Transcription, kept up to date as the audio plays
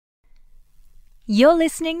You're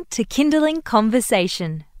listening to Kindling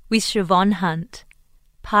Conversation with Siobhan Hunt,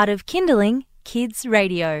 part of Kindling Kids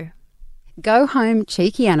Radio. Go Home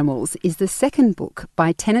Cheeky Animals is the second book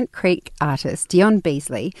by Tennant Creek artist Dion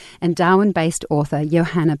Beasley and Darwin-based author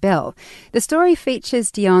Johanna Bell. The story features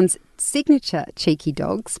Dion's signature cheeky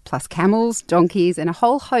dogs, plus camels, donkeys and a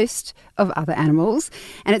whole host of other animals,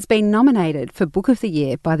 and it's been nominated for Book of the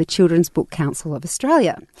Year by the Children's Book Council of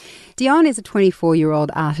Australia. Dion is a 24-year-old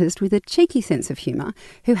artist with a cheeky sense of humour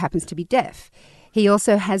who happens to be deaf. He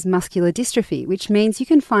also has muscular dystrophy, which means you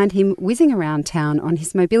can find him whizzing around town on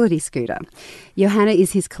his mobility scooter. Johanna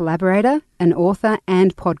is his collaborator, an author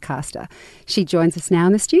and podcaster. She joins us now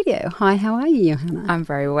in the studio. Hi, how are you, Johanna? I'm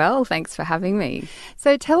very well. Thanks for having me.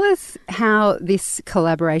 So tell us how this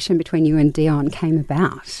collaboration between you and Dion came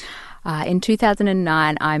about. In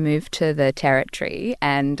 2009, I moved to the Territory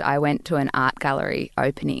and I went to an art gallery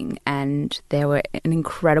opening, and there were an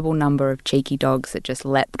incredible number of cheeky dogs that just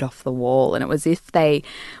leapt off the wall, and it was as if they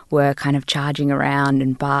were kind of charging around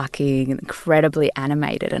and barking and incredibly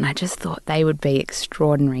animated, and I just thought they would be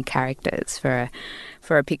extraordinary characters for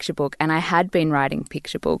a picture book. And I had been writing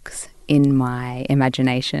picture books in my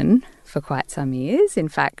imagination for quite some years. In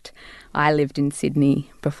fact, I lived in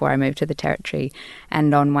Sydney before I moved to the Territory,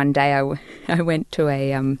 and on one day I went to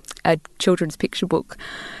a children's picture book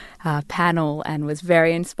panel and was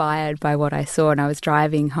very inspired by what I saw, and I was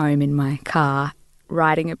driving home in my car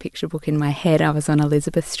writing a picture book in my head. I was on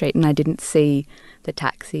Elizabeth Street and I didn't see the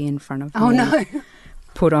taxi in front of me. Oh no.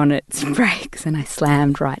 Put on its brakes and I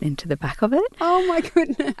slammed right into the back of it. Oh my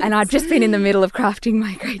goodness. And I'd just been in the middle of crafting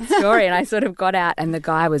my great story, and I sort of got out, and the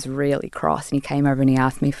guy was really cross, and he came over and he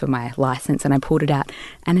asked me for my licence, and I pulled it out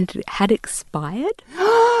and it had expired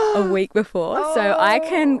a week before. Oh. So I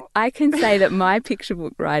can say that my picture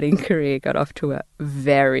book writing career got off to a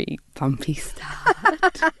very bumpy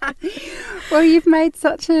start. Well, you've made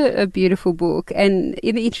such a beautiful book, and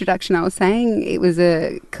in the introduction I was saying it was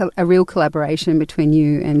a real collaboration between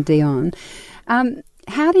you and Dion.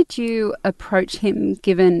 How did you approach him,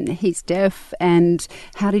 given he's deaf, and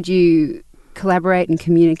how did you collaborate and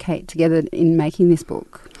communicate together in making this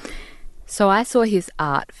book? So I saw his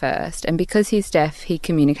art first, and because he's deaf, he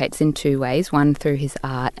communicates in two ways, one through his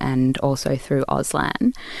art and also through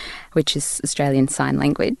Auslan, which is Australian Sign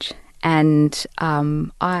Language. And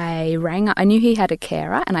I rang up. I knew he had a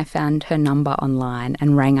carer, and I found her number online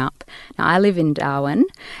and rang up. Now, I live in Darwin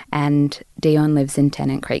and Dion lives in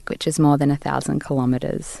Tennant Creek, which is more than 1,000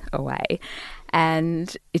 kilometres away.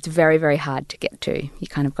 And it's very, very hard to get to. You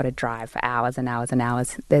kind of got to drive for hours and hours and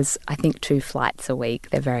hours. There's, I think, 2 flights a week.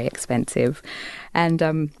 They're very expensive.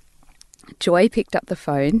 And Joy picked up the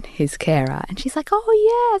phone, his carer, and she's like,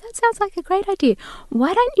 oh, yeah, that sounds like a great idea.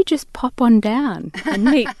 Why don't you just pop on down and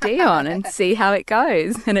meet Dion and see how it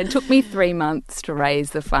goes? And it took me 3 months to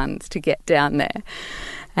raise the funds to get down there.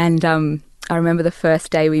 And I remember the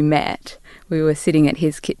first day we met, we were sitting at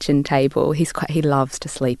his kitchen table. He loves to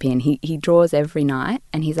sleep in. He draws every night,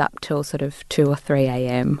 and he's up till sort of 2 or 3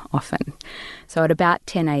 a.m. often. So at about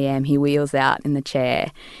 10 a.m. he wheels out in the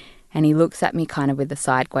chair, and he looks at me kind of with a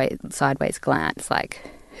sideways glance, like,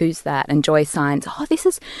 who's that? And Joy signs, oh, this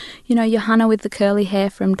is, Johanna with the curly hair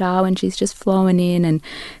from Darwin. She's just flown in. And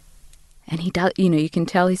he does, you can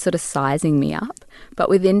tell he's sort of sizing me up. But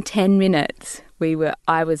within 10 minutes,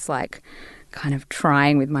 I was like kind of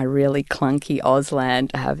trying with my really clunky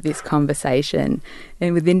Auslan to have this conversation.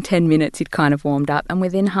 And within 10 minutes, he'd kind of warmed up. And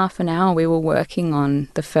within half an hour, we were working on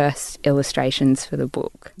the first illustrations for the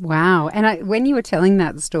book. Wow. And when you were telling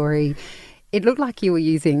that story, it looked like you were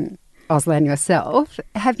using Auslan yourself.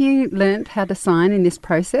 Have you learnt how to sign in this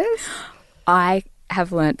process? I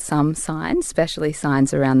have learnt some signs, especially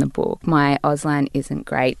signs around the book. My Auslan isn't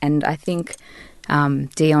great. And I think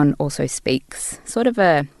Dion also speaks sort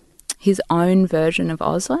of his own version of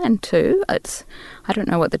Auslan too. I don't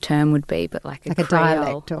know what the term would be, but like a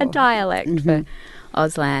Creole, dialect. A dialect for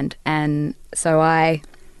Auslan. And so I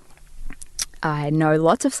know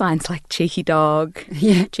lots of signs like cheeky dog,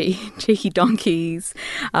 cheeky donkeys.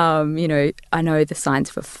 I know the signs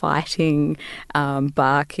for fighting,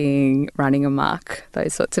 barking, running amok,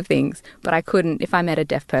 those sorts of things. But I couldn't, if I met a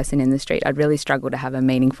deaf person in the street, I'd really struggle to have a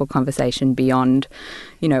meaningful conversation beyond,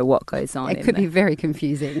 what goes on. It could be very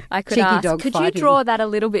confusing. I could cheeky ask, dog could fighting. you draw that a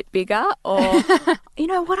little bit bigger? Or,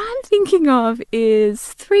 what I'm thinking of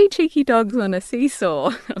is 3 cheeky dogs on a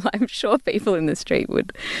seesaw. I'm sure people in the street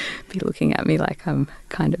would be looking at me like I'm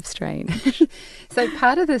kind of strange. So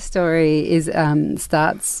part of the story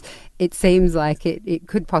starts it seems like it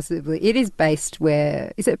could possibly... It is based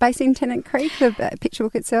where... Is it based in Tennant Creek, the picture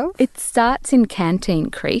book itself? It starts in Canteen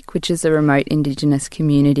Creek, which is a remote Indigenous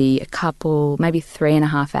community, a couple, maybe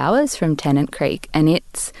 3.5 hours from Tennant Creek, and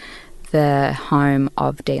it's the home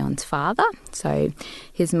of Dion's father. So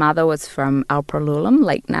his mother was from Alprolulam,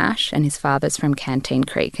 Lake Nash, and his father's from Canteen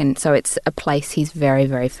Creek. And so it's a place he's very,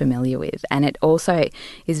 very familiar with. And it also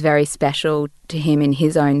is very special to him in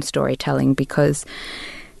his own storytelling because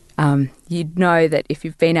you'd know that if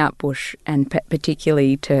you've been out bush and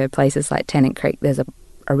particularly to places like Tennant Creek, there's a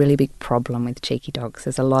really big problem with cheeky dogs.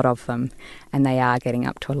 There's a lot of them and they are getting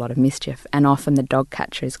up to a lot of mischief, and often the dog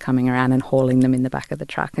catcher is coming around and hauling them in the back of the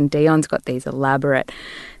truck. And Dion's got these elaborate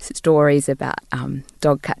stories about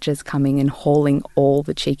dog catchers coming and hauling all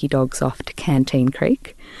the cheeky dogs off to Canteen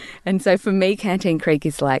Creek. And so for me, Canteen Creek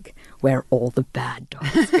is like where all the bad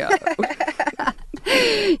dogs go.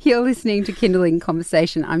 You're listening to Kindling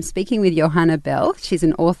Conversation. I'm speaking with Johanna Bell. She's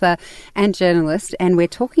an author and journalist, and we're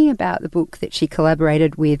talking about the book that she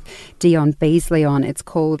collaborated with Dion Beasley on. It's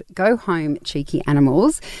called Go Home, Cheeky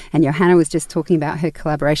Animals. And Johanna was just talking about her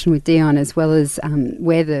collaboration with Dion, as well as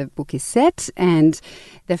where the book is set and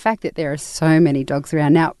the fact that there are so many dogs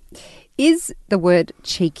around. Now, is the word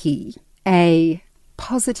cheeky a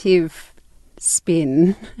positive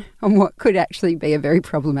spin on what could actually be a very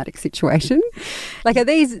problematic situation? Like, are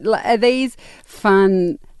these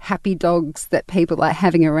fun, happy dogs that people like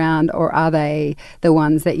having around, or are they the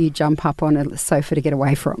ones that you jump up on a sofa to get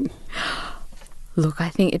away from? Look, I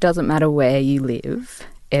think it doesn't matter where you live.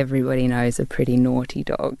 Everybody knows a pretty naughty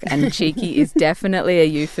dog, and cheeky is definitely a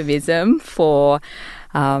euphemism for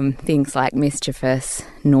things like mischievous,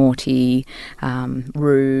 naughty,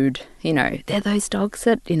 rude. You know, they're those dogs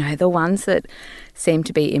that, you know, the ones that seem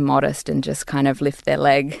to be immodest and just kind of lift their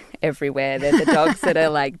leg everywhere. They're the dogs that are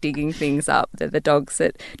like digging things up. They're the dogs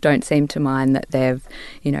that don't seem to mind that they've,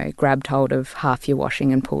 you know, grabbed hold of half your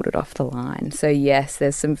washing and pulled it off the line. So yes,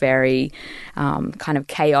 there's some very kind of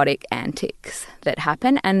chaotic antics that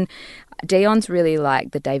happen. And Dion's really like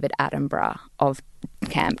the David Attenborough of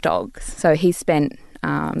camp dogs. So he spent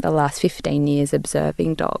the last 15 years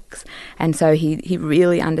observing dogs. And so he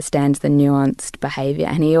really understands the nuanced behaviour,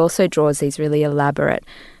 and he also draws these really elaborate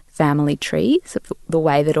family trees of the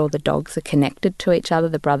way that all the dogs are connected to each other,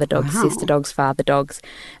 the brother dogs, Wow. sister dogs, father dogs.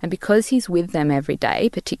 And because he's with them every day,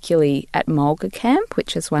 particularly at Mulga Camp,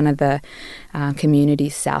 which is one of the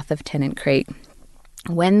communities south of Tennant Creek,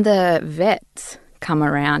 when the vets come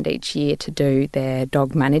around each year to do their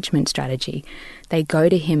dog management strategy, they go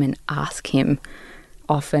to him and ask him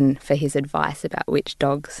often for his advice about which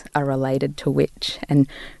dogs are related to which and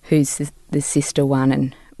who's the sister one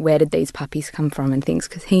and where did these puppies come from and things,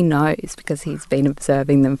 because he knows, because he's been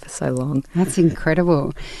observing them for so long. That's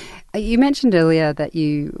incredible. You mentioned earlier that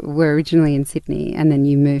you were originally in Sydney and then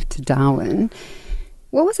you moved to Darwin.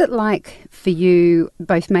 What was it like for you,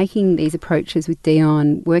 both making these approaches with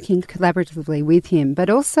Dion, working collaboratively with him, but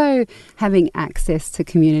also having access to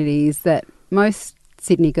communities that most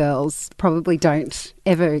Sydney girls probably don't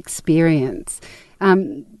ever experience?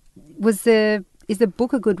 Is the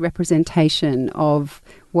book a good representation of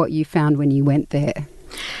what you found when you went there?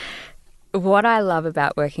 What I love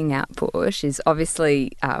about working out bush is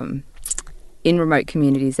obviously in remote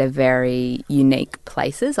communities they're very unique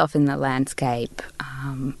places. Often the landscape,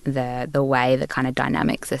 the way the kind of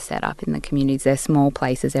dynamics are set up in the communities, they're small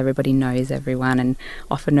places, everybody knows everyone and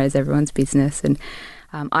often knows everyone's business. And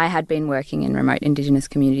I had been working in remote Indigenous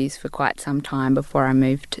communities for quite some time before I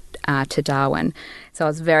moved to Darwin, so I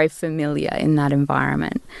was very familiar in that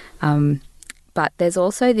environment. But there's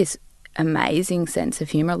also this amazing sense of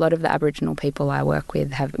humour. A lot of the Aboriginal people I work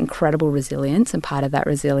with have incredible resilience, and part of that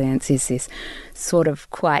resilience is this sort of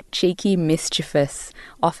quite cheeky, mischievous,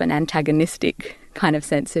 often antagonistic kind of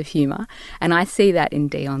sense of humour. And I see that in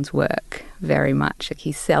Dion's work very much. Like,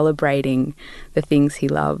 he's celebrating the things he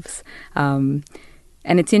loves.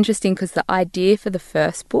 And it's interesting because the idea for the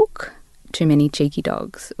first book, Too Many Cheeky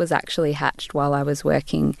Dogs, was actually hatched while I was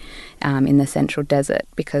working in the Central Desert,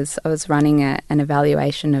 because I was running an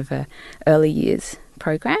evaluation of a early years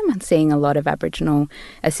program and seeing a lot of Aboriginal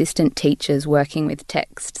assistant teachers working with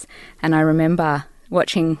texts. And I remember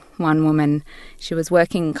watching one woman, she was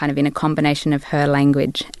working kind of in a combination of her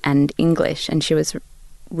language and English, and she was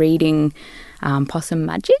reading Possum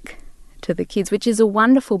Magic to the kids, which is a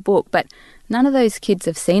wonderful book, but none of those kids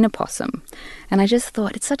have seen a possum. And I just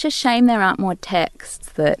thought, it's such a shame there aren't more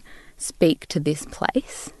texts that speak to this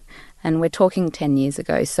place. And we're talking 10 years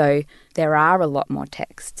ago, so there are a lot more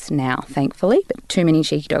texts now, thankfully. But Too Many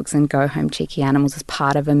Cheeky Dogs and Go Home, Cheeky Animals is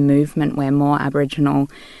part of a movement where more Aboriginal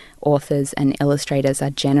authors and illustrators are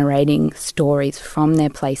generating stories from their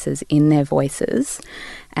places in their voices.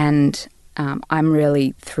 And I'm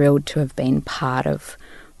really thrilled to have been part of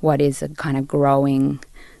what is a kind of growing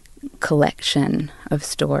collection of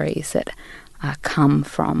stories that come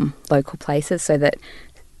from local places, so that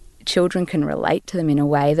children can relate to them in a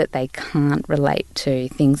way that they can't relate to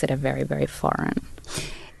things that are very, very foreign.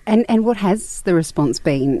 And what has the response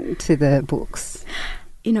been to the books?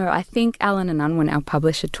 You know, I think Allen and Unwin, our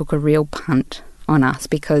publisher, took a real punt on us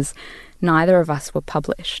because neither of us were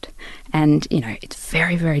published. And, you know, it's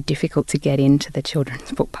very, very difficult to get into the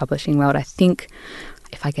children's book publishing world. I think,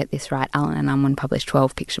 if I get this right, Allen and Unwin publish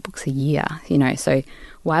 12 picture books a year, you know, so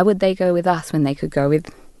why would they go with us when they could go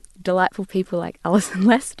with delightful people like Alison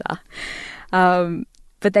Lester?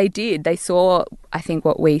 But they did. They saw, I think,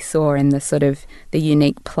 what we saw in the sort of the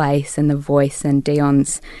unique place and the voice and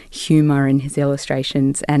Dion's humour in his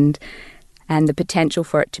illustrations and the potential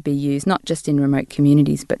for it to be used not just in remote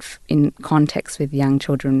communities but in context with young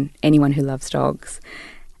children, anyone who loves dogs.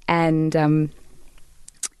 And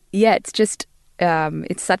it's just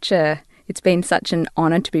it's been such an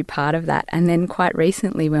honour to be part of that. And then quite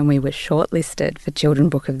recently, when we were shortlisted for Children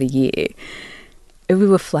Book of the Year, we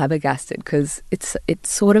were flabbergasted because it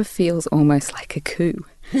sort of feels almost like a coup.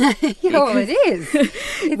 Well, it is.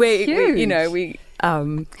 It's huge.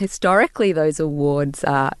 Historically, those awards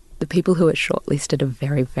are the people who are shortlisted are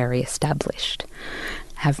very, very established,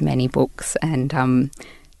 have many books, and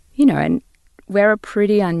and we're a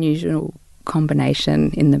pretty unusual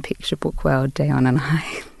combination in the picture book world, Dion and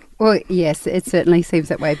I. Well, yes, it certainly seems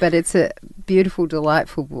that way, but it's a beautiful,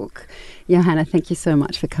 delightful book. Johanna, thank you so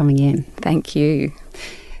much for coming in. Thank you.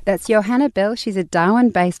 That's Johanna Bell. She's a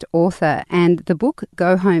Darwin-based author, and the book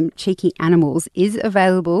Go Home, Cheeky Animals is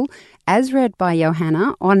available as read by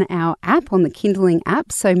Johanna on our app, on the Kindling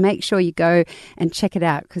app, so make sure you go and check it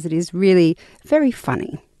out because it is really very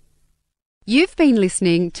funny. You've been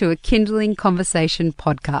listening to a Kindling Conversation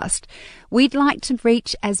podcast. We'd like to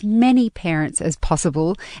reach as many parents as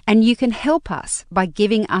possible, and you can help us by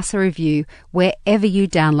giving us a review wherever you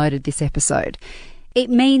downloaded this episode. It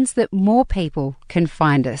means that more people can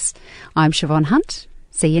find us. I'm Siobhan Hunt.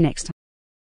 See you next time.